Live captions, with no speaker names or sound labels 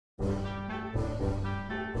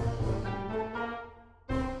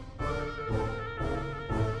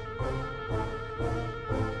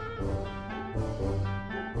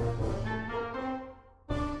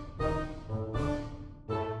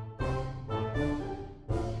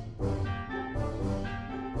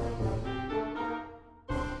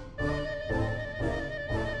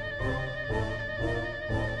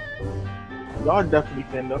Y'all definitely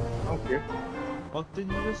pinned up. I don't care. What did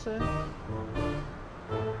you just say?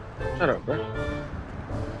 Shut up, bro.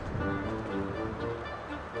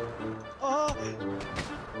 Oh!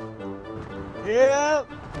 Yeah!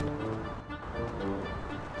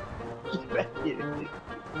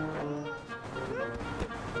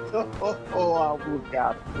 Oh, I almost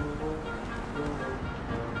got it.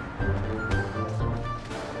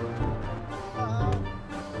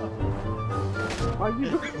 Why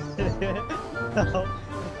you?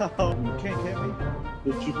 No, you can't get me.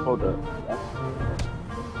 Did you hold up?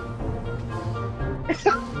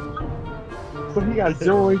 So he got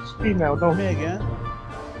 0 HP now, don't Me he? again?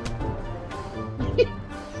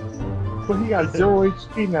 So he got 0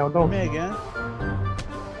 HP now, don't Me he? again?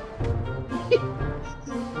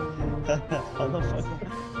 How the fuck?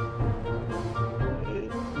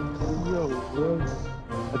 Yo, what?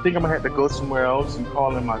 I think I'm gonna have to go somewhere else and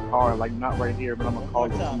call in my car. Like, not right here, but I'm gonna call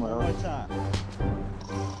it somewhere else.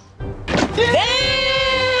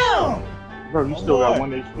 Damn! Bro, you still got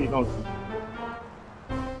 1 HP, don't you?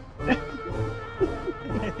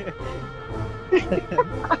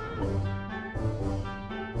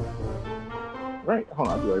 Right? Hold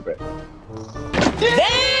on, I'll be right back.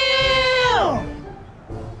 Damn!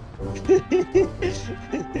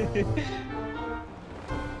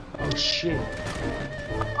 Oh shit.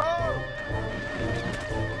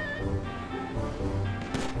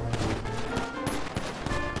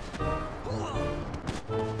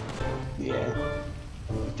 Yeah.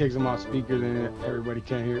 He takes him off speaker, then everybody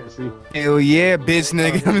can't hear it. See? Hell yeah, bitch,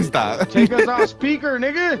 nigga. Let me stop. Take us off speaker,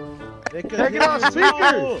 nigga. Take it off speaker.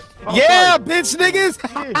 Oh, yeah, sorry. bitch, niggas.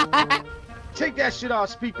 Yeah. Take that shit off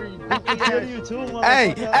speaker, you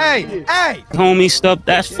Hey. Homie stuff,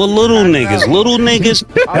 that's for little niggas. Little niggas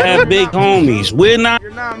have big homies. We're not.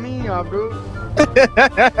 You're not me, dude.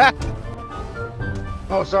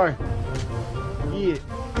 Oh, sorry. Yeah.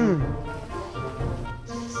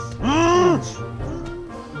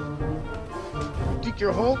 Think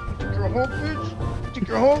you're Hulk? Think you're Hulk, bitch? Think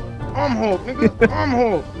you're Hulk? I'm Hulk, nigga. I'm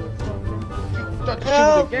Hulk. Thought this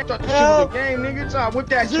shit was a game, nigga. So I whip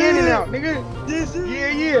that cannon out, nigga.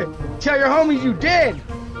 Yeah. Tell your homies you dead.